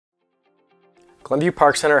Glenview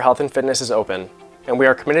Park Center Health and Fitness is open, and we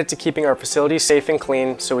are committed to keeping our facilities safe and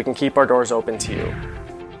clean so we can keep our doors open to you.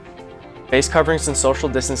 Face coverings and social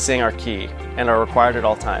distancing are key and are required at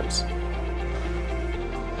all times.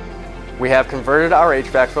 We have converted our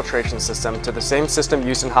HVAC filtration system to the same system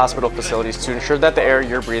used in hospital facilities to ensure that the air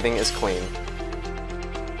you're breathing is clean.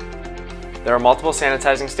 There are multiple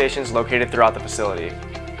sanitizing stations located throughout the facility.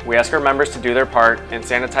 We ask our members to do their part and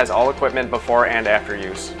sanitize all equipment before and after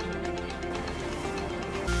use.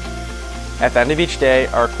 At the end of each day,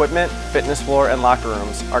 our equipment, fitness floor, and locker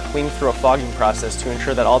rooms are cleaned through a fogging process to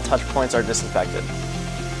ensure that all touch points are disinfected.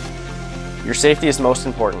 Your safety is most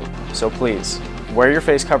important, so please, wear your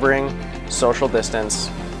face covering, social distance,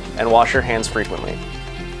 and wash your hands frequently.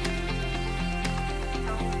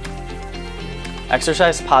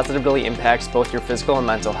 Exercise positively impacts both your physical and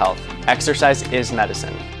mental health. Exercise is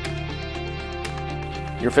medicine.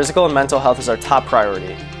 Your physical and mental health is our top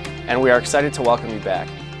priority, and we are excited to welcome you back.